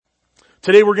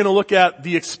Today we're going to look at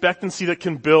the expectancy that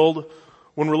can build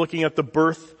when we're looking at the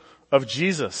birth of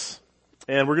Jesus.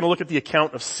 And we're going to look at the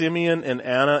account of Simeon and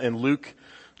Anna in Luke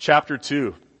chapter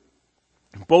 2.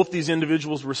 Both these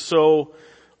individuals were so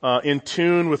in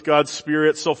tune with God's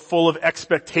Spirit, so full of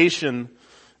expectation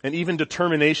and even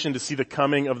determination to see the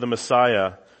coming of the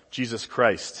Messiah, Jesus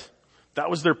Christ. That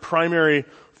was their primary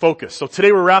focus. So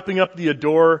today we're wrapping up the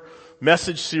Adore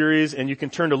message series, and you can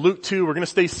turn to Luke 2. We're going to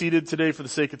stay seated today for the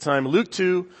sake of time. Luke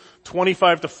 2,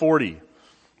 25 to 40.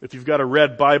 If you've got a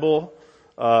red Bible,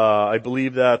 I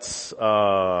believe that's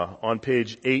on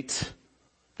page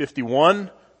 851.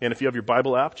 And if you have your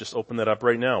Bible app, just open that up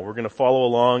right now. We're going to follow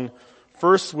along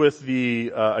first with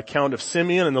the account of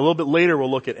Simeon, and a little bit later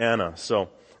we'll look at Anna. So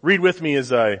read with me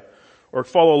or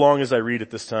follow along as I read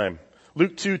at this time.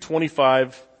 Luke 2,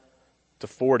 25 to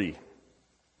 40.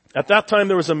 At that time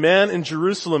there was a man in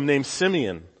Jerusalem named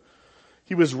Simeon.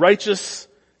 He was righteous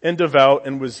and devout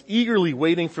and was eagerly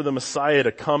waiting for the Messiah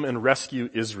to come and rescue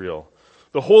Israel.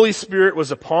 The Holy Spirit was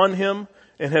upon him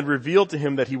and had revealed to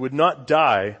him that he would not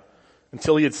die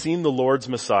until he had seen the Lord's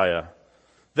Messiah.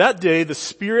 That day the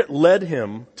Spirit led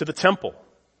him to the temple.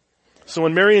 So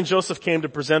when Mary and Joseph came to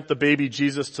present the baby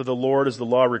Jesus to the Lord as the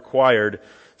law required,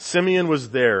 Simeon was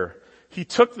there. He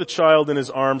took the child in his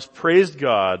arms, praised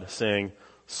God, saying,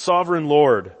 "Sovereign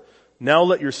Lord, now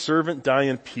let your servant die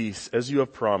in peace, as you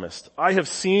have promised. I have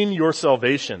seen your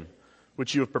salvation,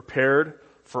 which you have prepared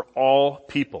for all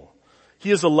people.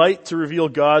 He is a light to reveal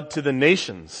God to the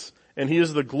nations, and he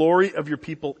is the glory of your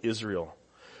people Israel."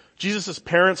 Jesus'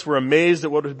 parents were amazed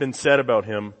at what had been said about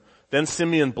him. Then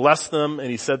Simeon blessed them, and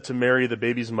he said to Mary, the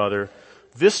baby's mother,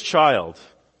 "This child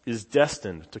is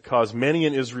destined to cause many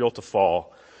in Israel to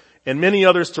fall, and many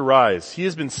others to rise. He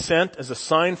has been sent as a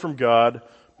sign from God,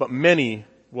 but many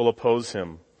will oppose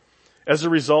him. As a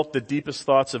result, the deepest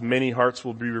thoughts of many hearts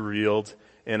will be revealed,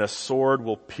 and a sword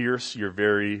will pierce your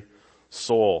very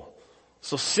soul."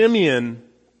 So Simeon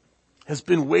has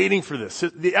been waiting for this.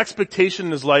 The expectation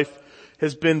in his life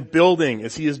has been building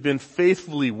as he has been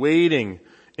faithfully waiting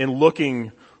and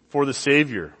looking for the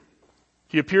Savior.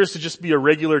 He appears to just be a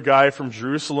regular guy from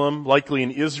Jerusalem, likely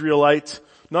an Israelite,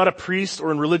 not a priest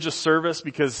or in religious service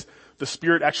because the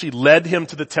Spirit actually led him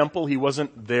to the temple. He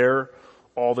wasn't there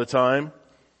all the time.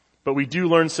 But we do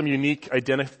learn some unique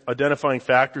identifying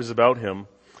factors about him.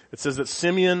 It says that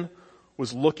Simeon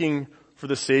was looking for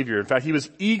the Savior. In fact, he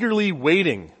was eagerly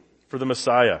waiting for the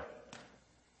Messiah.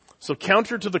 So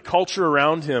counter to the culture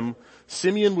around him,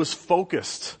 Simeon was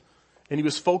focused, and he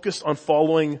was focused on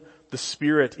following the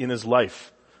Spirit in his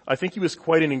life. I think he was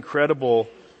quite an incredible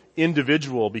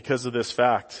individual because of this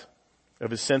fact of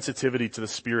his sensitivity to the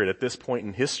Spirit at this point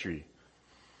in history.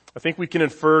 I think we can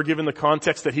infer, given the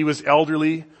context, that he was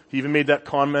elderly. He even made that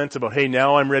comment about, "Hey,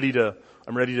 now I'm ready to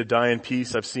die in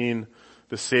peace. I've seen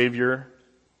the Savior."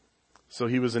 So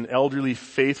he was an elderly,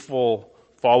 faithful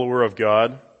follower of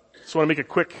God. So I want to make a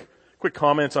quick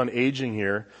comment on aging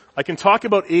here. I can talk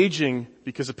about aging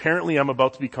because apparently I'm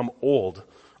about to become old.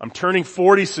 I'm turning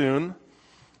 40 soon.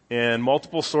 And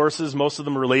multiple sources, most of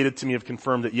them related to me, have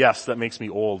confirmed that yes, that makes me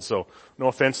old. So no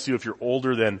offense to you if you're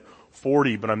older than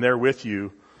 40, but I'm there with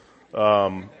you.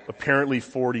 Apparently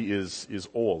 40 is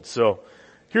old. So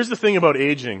here's the thing about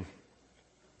aging.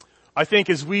 I think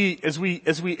as we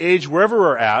age wherever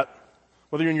we're at,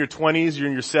 whether you're in your 20s, you're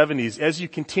in your 70s, as you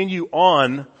continue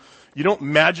on, you don't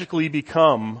magically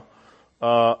become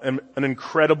an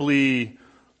incredibly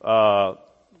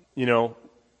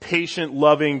patient,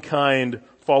 loving, kind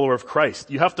follower of Christ.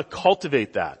 You have to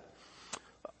cultivate that.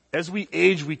 As we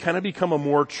age, we kind of become a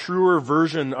more truer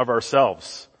version of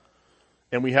ourselves.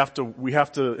 And we have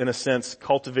to, in a sense,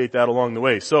 cultivate that along the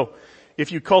way. So,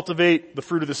 if you cultivate the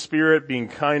fruit of the Spirit, being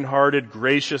kind-hearted,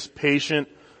 gracious, patient,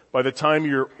 by the time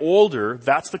you're older,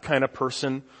 that's the kind of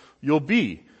person you'll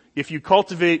be. If you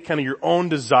cultivate kind of your own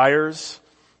desires,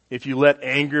 if you let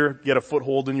anger get a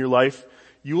foothold in your life,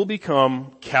 you will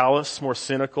become callous, more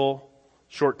cynical,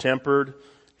 short-tempered,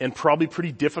 and probably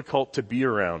pretty difficult to be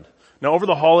around. Now, over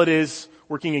the holidays,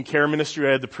 working in care ministry,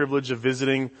 I had the privilege of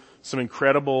visiting some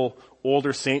incredible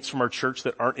older saints from our church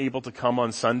that aren't able to come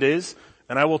on Sundays.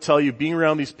 And I will tell you, being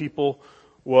around these people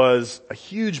was a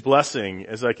huge blessing,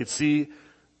 as I could see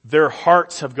their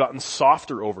hearts have gotten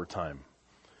softer over time.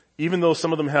 Even though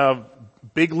some of them have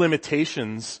big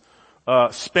limitations,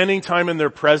 spending time in their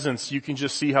presence, you can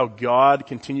just see how God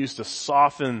continues to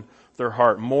soften their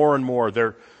heart more and more.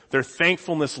 Their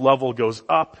thankfulness level goes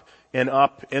up, and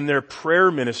their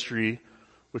prayer ministry,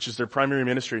 which is their primary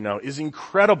ministry now, is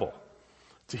incredible.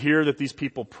 To hear that these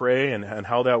people pray and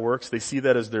how that works, they see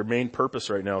that as their main purpose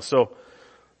right now. So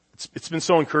it's been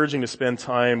so encouraging to spend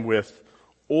time with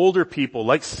older people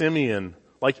like Simeon,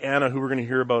 like Anna, who we're going to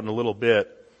hear about in a little bit,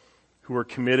 who are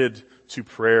committed to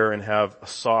prayer and have a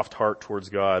soft heart towards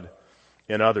God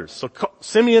and others. So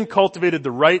Simeon cultivated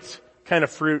the right kind of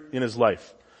fruit in his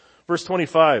life. Verse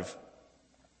 25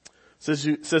 says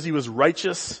he was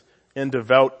righteous and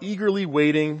devout, eagerly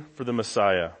waiting for the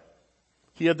Messiah.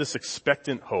 He had this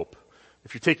expectant hope.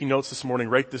 If you're taking notes this morning,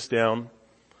 write this down.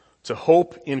 To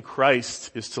hope in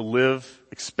Christ is to live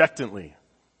expectantly.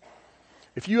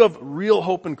 If you have real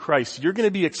hope in Christ, you're going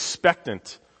to be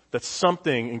expectant that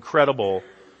something incredible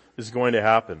is going to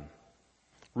happen.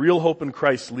 Real hope in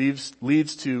Christ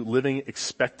leads to living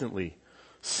expectantly.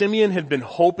 Simeon had been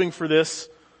hoping for this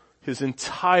his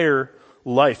entire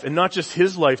life, and not just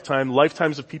his lifetime,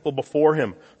 lifetimes of people before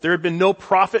him. There had been no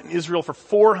prophet in Israel for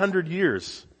 400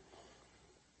 years.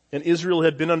 And Israel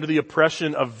had been under the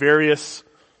oppression of various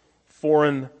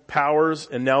foreign powers,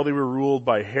 and now they were ruled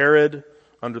by Herod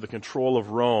under the control of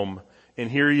Rome. And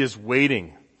here he is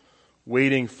waiting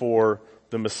for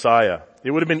the Messiah.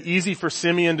 It would have been easy for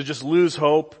Simeon to just lose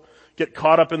hope, get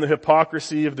caught up in the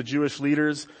hypocrisy of the Jewish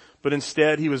leaders, but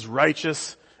instead he was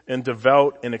righteous and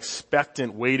devout and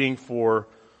expectant, waiting for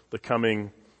the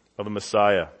coming of the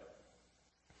Messiah.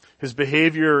 His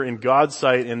behavior in God's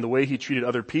sight and the way he treated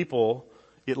other people,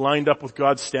 it lined up with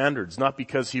God's standards, not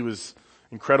because he was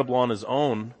incredible on his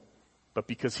own, but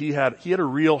because he had a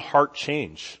real heart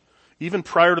change. Even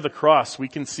prior to the cross, we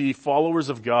can see followers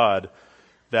of God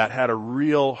that had a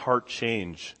real heart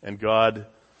change, and God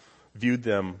viewed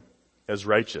them as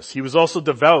righteous. He was also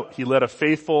devout. He led a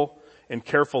faithful and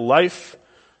careful life.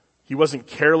 He wasn't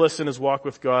careless in his walk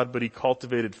with God, but he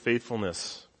cultivated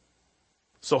faithfulness.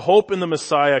 So hope in the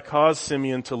Messiah caused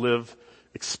Simeon to live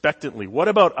expectantly. What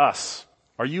about us?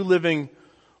 Are you living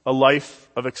a life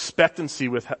of expectancy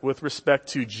with respect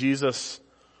to Jesus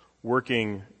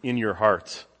working in your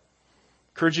heart?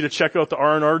 I encourage you to check out the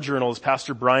R&R Journal. As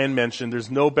Pastor Brian mentioned,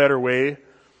 there's no better way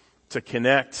to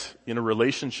connect in a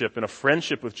relationship, in a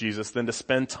friendship with Jesus, than to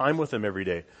spend time with him every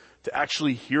day, to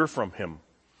actually hear from him.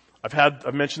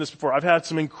 I've mentioned this before, I've had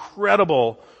some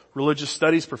incredible religious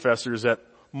studies professors at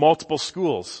multiple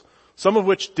schools, some of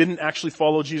which didn't actually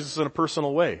follow Jesus in a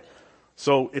personal way.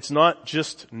 So it's not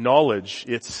just knowledge,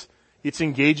 it's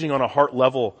engaging on a heart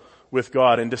level with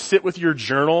God. And to sit with your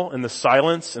journal in the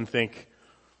silence and think,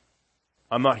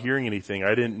 I'm not hearing anything,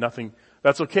 nothing,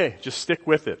 that's okay. Just stick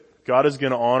with it. God is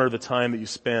going to honor the time that you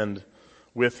spend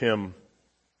with him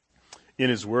in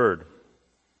his word.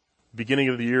 Beginning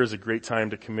of the year is a great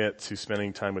time to commit to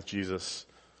spending time with Jesus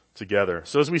together.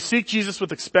 So as we seek Jesus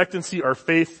with expectancy, our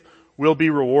faith will be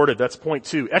rewarded. That's point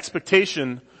 2.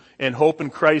 Expectation and hope in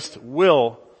Christ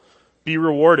will be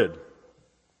rewarded.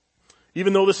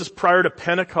 Even though this is prior to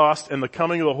Pentecost and the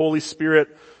coming of the Holy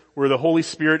Spirit, where the Holy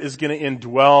Spirit is going to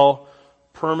indwell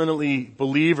permanently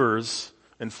believers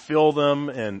and fill them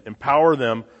and empower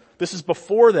them, this is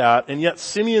before that, and yet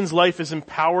Simeon's life is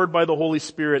empowered by the Holy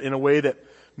Spirit in a way that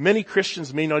many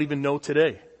Christians may not even know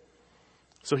today.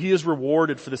 So he is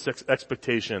rewarded for this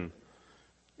expectation,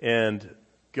 and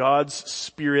God's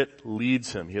Spirit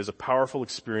leads him. He has a powerful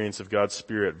experience of God's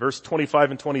Spirit. Verse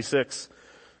 25 and 26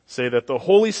 say that the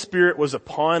Holy Spirit was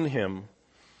upon him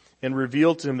and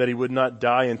revealed to him that he would not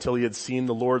die until he had seen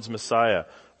the Lord's Messiah.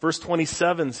 Verse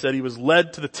 27 said he was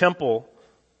led to the temple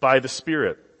by the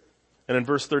Spirit. And in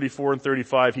verse 34 and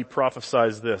 35 he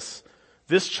prophesies this: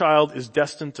 this child is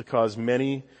destined to cause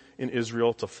many in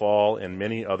Israel to fall and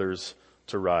many others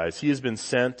to rise. He has been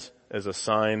sent as a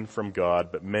sign from God,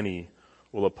 but many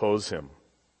will oppose him.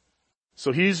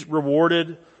 So he's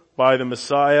rewarded by the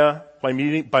Messiah, by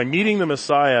meeting the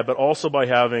Messiah, but also by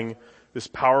having this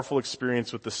powerful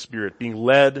experience with the Spirit, being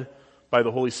led by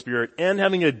the Holy Spirit and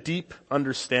having a deep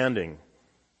understanding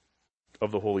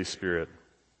of the Holy Spirit.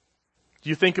 Do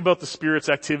you think about the Spirit's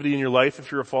activity in your life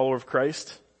if you're a follower of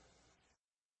Christ?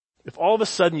 If all of a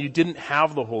sudden you didn't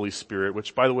have the Holy Spirit,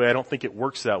 which by the way, I don't think it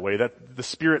works that way, that the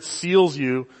Spirit seals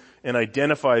you and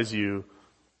identifies you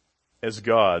as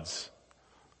God's.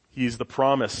 He's the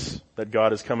promise that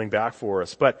God is coming back for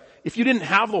us. But if you didn't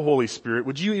have the Holy Spirit,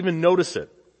 would you even notice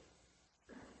it?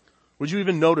 Would you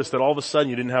even notice that all of a sudden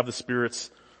you didn't have the Spirit's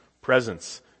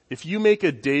presence? If you make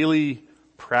a daily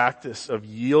practice of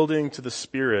yielding to the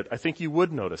Spirit, I think you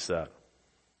would notice that.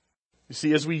 You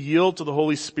see, as we yield to the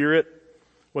Holy Spirit,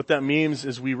 what that means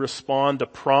is we respond to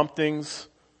promptings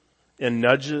and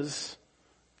nudges,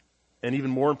 and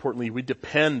even more importantly, we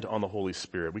depend on the Holy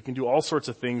Spirit. We can do all sorts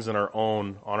of things on our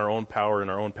own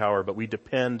power, but we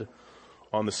depend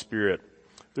on the Spirit.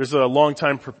 There's a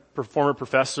longtime former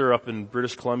professor up in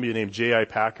British Columbia named J.I.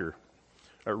 Packer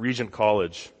at Regent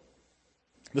College.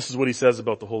 This is what he says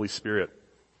about the Holy Spirit.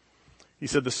 He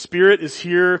said, the Spirit is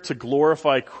here to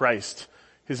glorify Christ.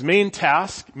 His main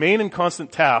and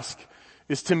constant task,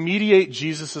 is to mediate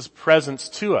Jesus' presence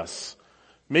to us,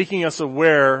 making us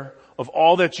aware of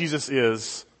all that Jesus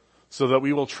is so that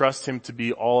we will trust him to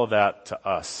be all of that to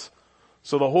us.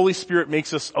 So the Holy Spirit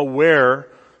makes us aware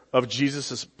of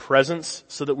Jesus' presence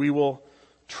so that we will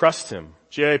trust him.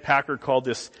 J.I. Packer called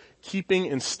this keeping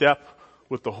in step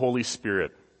with the Holy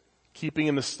Spirit. Keeping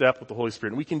in the step with the Holy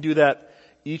Spirit. And we can do that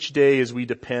each day as we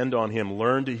depend on him,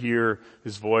 learn to hear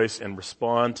his voice and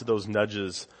respond to those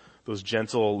nudges, those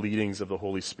gentle leadings of the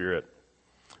Holy Spirit.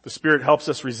 The Spirit helps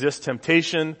us resist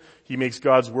temptation. He makes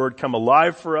God's word come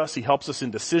alive for us. He helps us in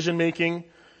decision making,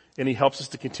 and he helps us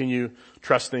to continue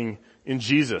trusting in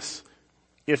Jesus.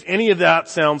 If any of that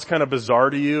sounds kind of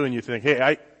bizarre to you and you think,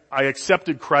 hey, I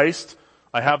accepted Christ,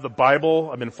 I have the Bible,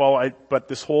 I've been following, but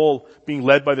this whole being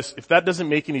led by this, if that doesn't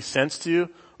make any sense to you,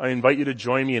 I invite you to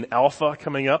join me in Alpha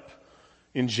coming up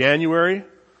in January.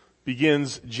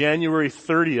 Begins January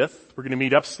 30th. We're going to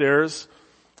meet upstairs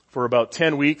for about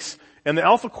 10 weeks. And the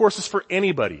Alpha course is for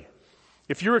anybody.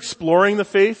 If you're exploring the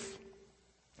faith,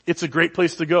 it's a great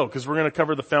place to go because we're going to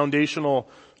cover the foundational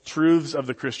truths of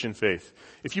the Christian faith.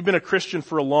 If you've been a Christian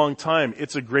for a long time,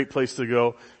 it's a great place to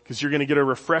go because you're going to get a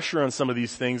refresher on some of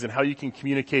these things and how you can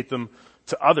communicate them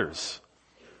to others.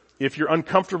 If you're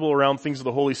uncomfortable around things of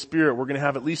the Holy Spirit, we're going to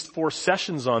have at least 4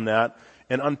 sessions on that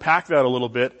and unpack that a little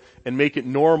bit and make it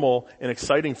normal and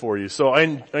exciting for you. So I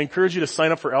encourage you to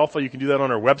sign up for Alpha. You can do that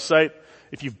on our website.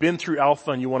 If you've been through Alpha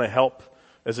and you want to help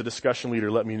as a discussion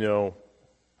leader, let me know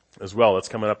as well. That's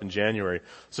coming up in January.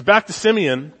 So back to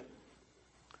Simeon.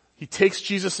 He takes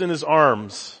Jesus in his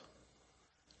arms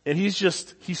and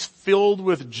he's filled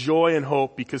with joy and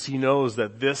hope because he knows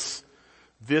that this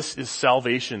is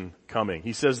salvation coming.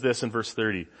 He says this in verse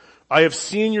 30. I have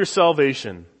seen your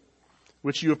salvation,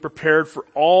 which you have prepared for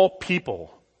all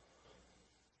people.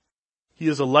 He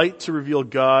is a light to reveal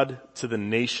God to the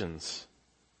nations.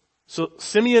 So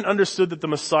Simeon understood that the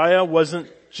Messiah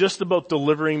wasn't just about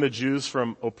delivering the Jews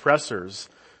from oppressors,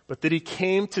 but that he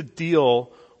came to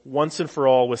deal once and for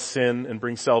all with sin and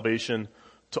bring salvation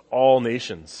to all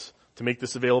nations, to make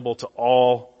this available to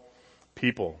all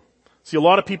people. See, a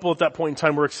lot of people at that point in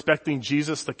time were expecting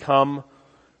Jesus to come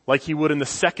like he would in the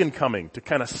second coming, to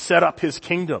kind of set up his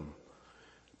kingdom.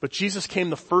 But Jesus came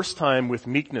the first time with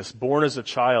meekness, born as a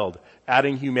child,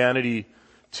 adding humanity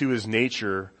to his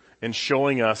nature and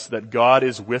showing us that God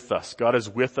is with us. God is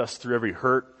with us through every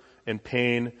hurt and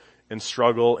pain and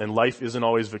struggle, and life isn't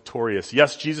always victorious.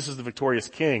 Yes, Jesus is the victorious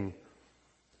king,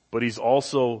 but he's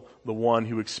also the one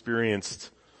who experienced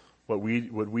what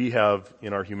we have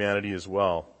in our humanity as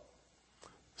well.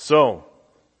 So,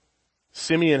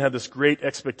 Simeon had this great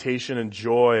expectation and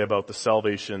joy about the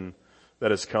salvation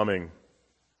that is coming.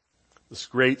 This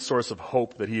great source of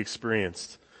hope that he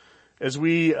experienced. As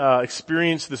we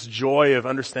experience this joy of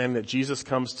understanding that Jesus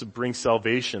comes to bring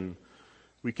salvation,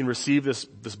 we can receive this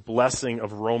blessing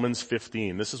of Romans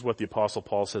 15. This is what the Apostle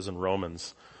Paul says in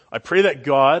Romans. I pray that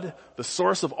God, the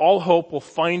source of all hope, will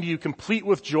find you complete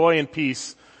with joy and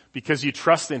peace because you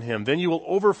trust in him. Then you will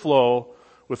overflow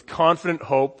with confident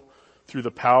hope through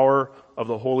the power of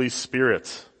the Holy Spirit.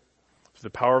 Through the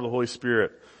power of the Holy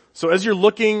Spirit. So as you're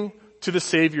looking to the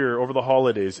Savior over the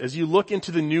holidays, as you look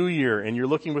into the new year and you're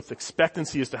looking with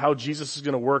expectancy as to how Jesus is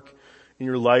going to work in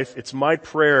your life, it's my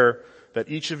prayer that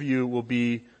each of you will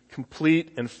be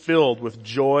complete and filled with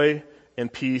joy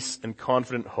and peace and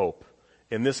confident hope.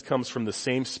 And this comes from the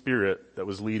same Spirit that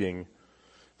was leading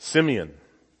Simeon.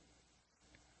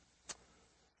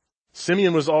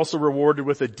 Simeon was also rewarded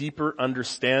with a deeper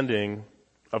understanding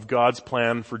of God's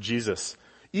plan for Jesus.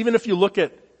 Even if you look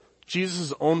at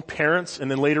Jesus' own parents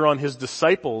and then later on his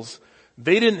disciples,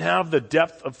 they didn't have the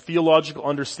depth of theological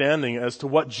understanding as to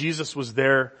what Jesus was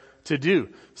there to do.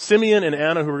 Simeon and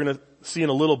Anna, who we're going to see in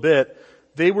a little bit,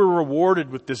 they were rewarded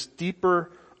with this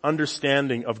deeper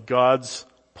understanding of God's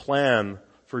plan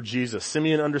for Jesus.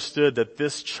 Simeon understood that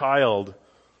this child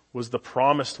was the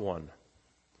promised one,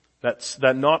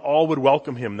 that not all would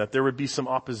welcome him, that there would be some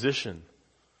opposition,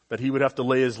 that he would have to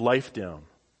lay his life down.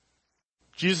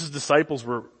 Jesus' disciples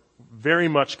were very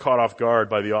much caught off guard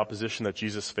by the opposition that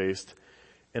Jesus faced,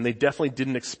 and they definitely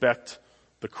didn't expect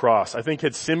the cross. I think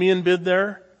had Simeon been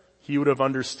there, he would have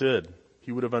understood.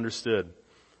 He would have understood.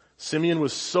 Simeon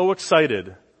was so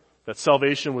excited that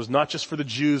salvation was not just for the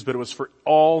Jews, but it was for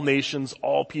all nations,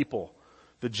 all people,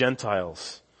 the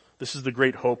Gentiles. This is the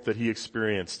great hope that he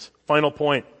experienced. Final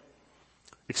point.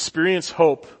 Experience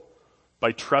hope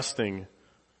by trusting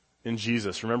in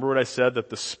Jesus. Remember what I said, that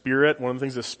the Spirit, one of the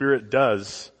things the Spirit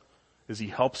does is he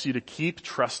helps you to keep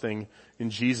trusting in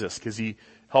Jesus because he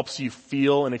helps you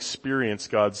feel and experience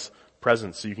God's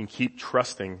presence so you can keep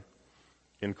trusting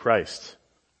in Christ.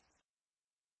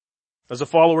 As a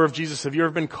follower of Jesus, have you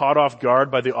ever been caught off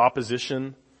guard by the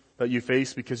opposition that you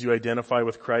face because you identify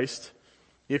with Christ?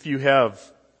 If you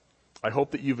have, I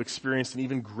hope that you've experienced an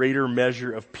even greater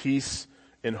measure of peace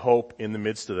and hope in the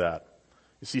midst of that.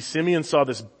 You see, Simeon saw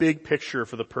this big picture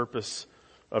for the purpose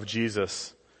of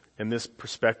Jesus, and this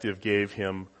perspective gave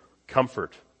him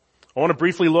comfort. I want to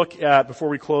briefly look at, before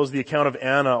we close, the account of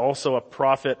Anna, also a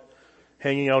prophet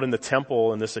hanging out in the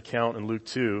temple in this account in Luke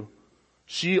 2.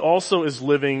 She also is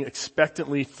living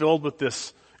expectantly, filled with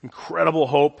this incredible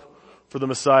hope for the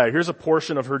Messiah. Here's a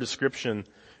portion of her description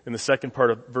in the second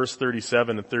part of verse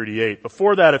 37 and 38.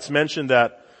 Before that, it's mentioned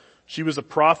that she was a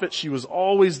prophet. She was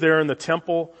always there in the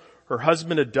temple. Her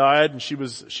husband had died and she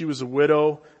was a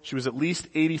widow. She was at least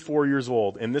 84 years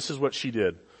old. And this is what she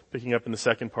did, picking up in the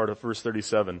second part of verse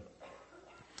 37.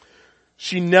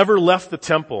 She never left the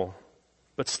temple,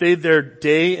 but stayed there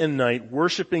day and night,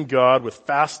 worshiping God with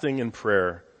fasting and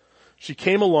prayer. She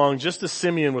came along just as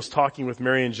Simeon was talking with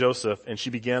Mary and Joseph, and she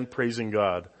began praising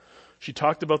God. She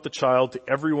talked about the child to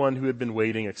everyone who had been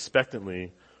waiting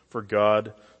expectantly for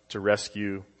God to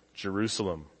rescue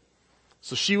Jerusalem.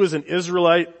 So she was an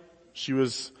Israelite. She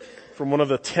was from one of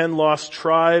the 10 lost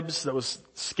tribes that was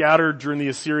scattered during the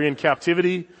Assyrian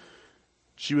captivity.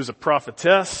 She was a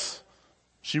prophetess.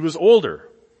 She was older.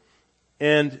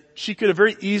 And she could have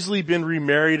very easily been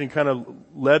remarried and kind of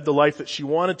led the life that she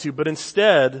wanted to, but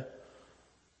instead,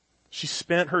 she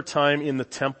spent her time in the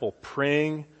temple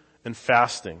praying and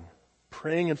fasting.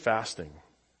 Praying and fasting.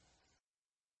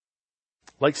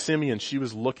 Like Simeon, she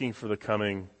was looking for the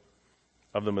coming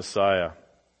of the Messiah.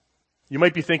 You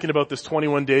might be thinking about this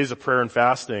 21 days of prayer and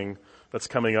fasting that's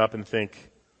coming up and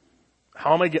think,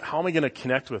 how am I going to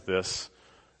connect with this?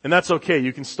 And that's okay.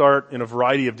 You can start in a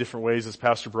variety of different ways, as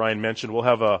Pastor Brian mentioned. We'll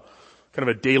have a kind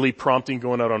of a daily prompting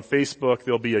going out on Facebook.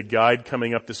 There'll be a guide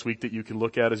coming up this week that you can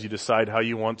look at as you decide how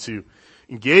you want to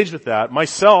engage with that.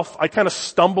 Myself, I kind of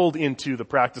stumbled into the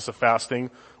practice of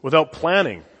fasting without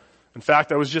planning. In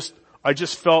fact, I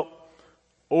just felt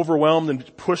overwhelmed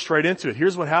and pushed right into it.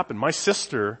 Here's what happened. My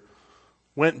sister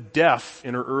went deaf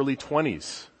in her early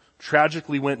 20s.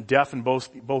 Tragically went deaf in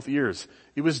both ears.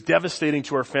 It was devastating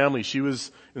to our family. She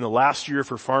was in the last year of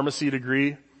her pharmacy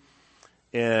degree,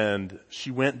 and she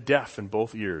went deaf in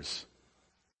both ears.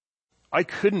 I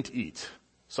couldn't eat,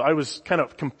 so I was kind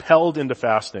of compelled into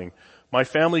fasting. My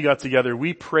family got together,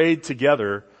 we prayed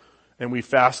together, and we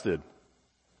fasted.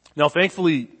 Now,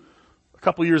 thankfully, a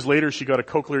couple years later, she got a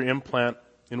cochlear implant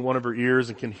in one of her ears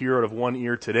and can hear out of one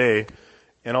ear today.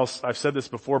 And I've said this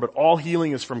before, but all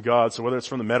healing is from God. So whether it's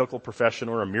from the medical profession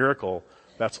or a miracle,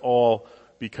 that's all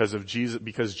because of Jesus,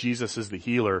 because Jesus is the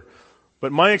healer.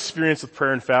 But my experience with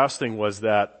prayer and fasting was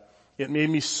that it made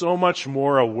me so much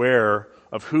more aware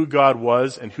of who God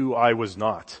was and who I was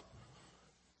not,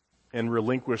 and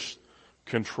relinquished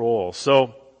control.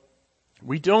 So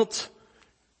it's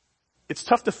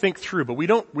tough to think through, but we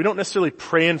don't necessarily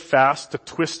pray and fast to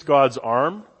twist God's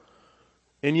arm.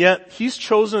 And yet, He's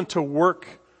chosen to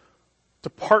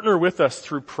partner with us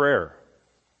through prayer.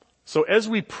 So as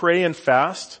we pray and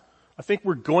fast, I think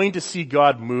we're going to see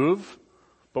God move,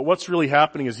 but what's really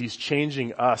happening is He's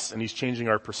changing us and He's changing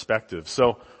our perspective.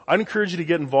 So I'd encourage you to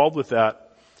get involved with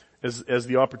that as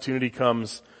the opportunity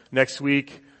comes next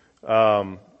week.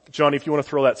 Johnny, if you want to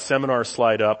throw that seminar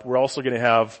slide up, we're also going to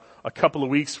have a couple of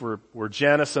weeks where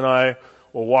Janice and I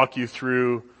will walk you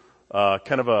through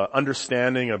kind of a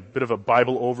understanding, a bit of a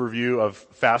Bible overview of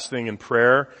fasting and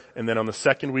prayer. And then on the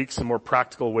second week, some more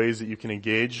practical ways that you can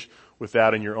engage with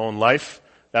that in your own life.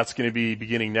 That's going to be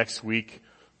beginning next week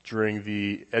during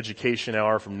the education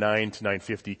hour from 9 to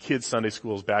 9:50. Kids Sunday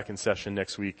School is back in session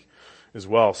next week as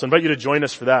well. So I invite you to join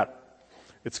us for that.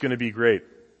 It's going to be great.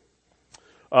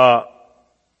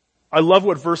 I love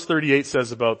what verse 38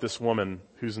 says about this woman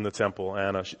who's in the temple,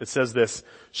 Anna. It says this: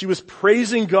 she was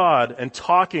praising God and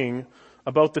talking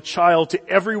about the child to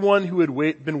everyone who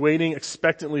had been waiting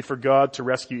expectantly for God to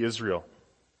rescue Israel.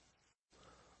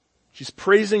 She's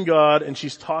praising God and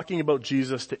she's talking about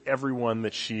Jesus to everyone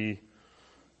that she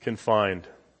can find.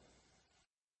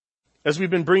 As we've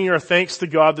been bringing our thanks to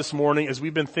God this morning, as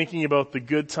we've been thinking about the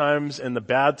good times and the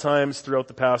bad times throughout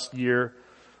the past year,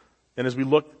 and as we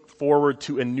look forward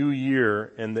to a new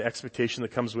year and the expectation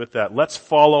that comes with that, let's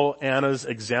follow Anna's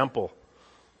example.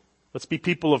 Let's be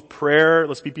people of prayer.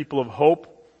 Let's be people of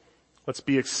hope. Let's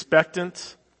be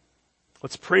expectant.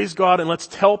 Let's praise God and let's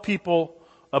tell people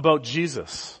about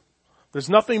Jesus. There's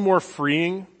nothing more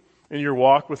freeing in your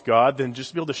walk with God than just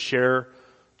to be able to share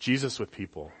Jesus with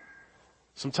people.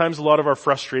 Sometimes a lot of our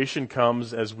frustration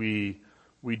comes as we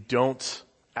don't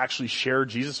actually share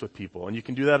Jesus with people. And you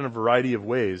can do that in a variety of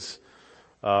ways.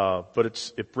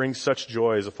 But it brings such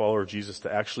joy as a follower of Jesus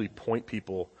to actually point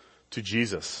people to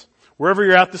Jesus. Wherever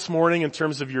you're at this morning in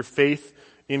terms of your faith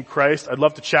in Christ, I'd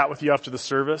love to chat with you after the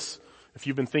service. If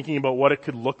you've been thinking about what it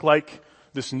could look like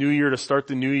this new year, to start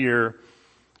the new year,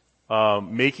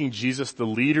 making Jesus the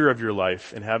leader of your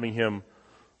life and having him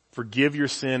forgive your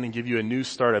sin and give you a new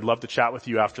start, I'd love to chat with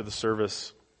you after the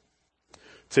service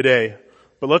today.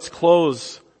 But let's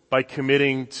close by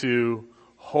committing to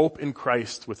hope in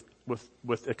Christ with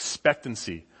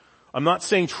expectancy. I'm not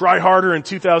saying try harder in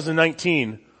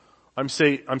 2019. I'm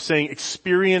saying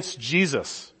experience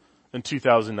Jesus in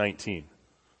 2019.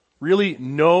 Really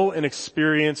know and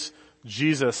experience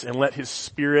Jesus and let his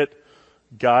Spirit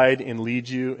guide and lead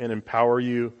you and empower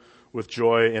you with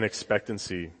joy and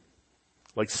expectancy.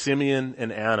 Like Simeon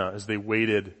and Anna as they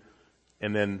waited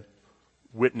and then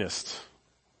witnessed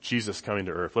Jesus coming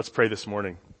to earth. Let's pray this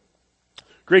morning.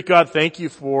 Great God, thank you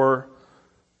for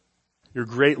your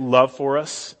great love for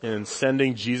us in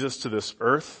sending Jesus to this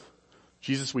earth.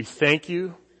 Jesus, we thank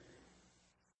you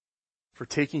for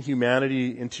taking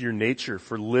humanity into your nature,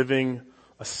 for living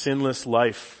a sinless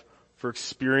life, for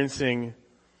experiencing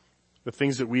the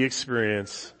things that we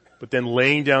experience, but then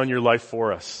laying down your life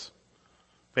for us.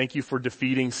 Thank you for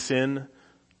defeating sin,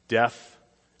 death,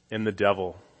 and the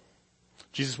devil.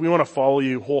 Jesus, we want to follow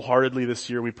you wholeheartedly this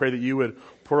year. We pray that you would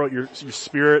pour out your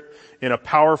Spirit in a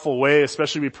powerful way.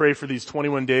 Especially we pray for these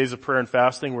 21 days of prayer and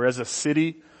fasting, where as a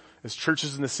city, as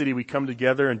churches in the city, we come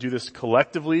together and do this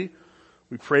collectively.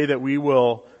 We pray that we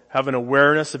will have an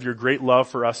awareness of your great love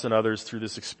for us and others through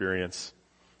this experience.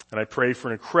 And I pray for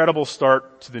an incredible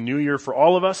start to the new year for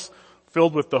all of us,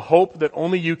 filled with the hope that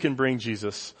only you can bring,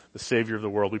 Jesus, the Savior of the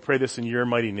world. We pray this in your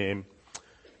mighty name.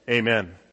 Amen.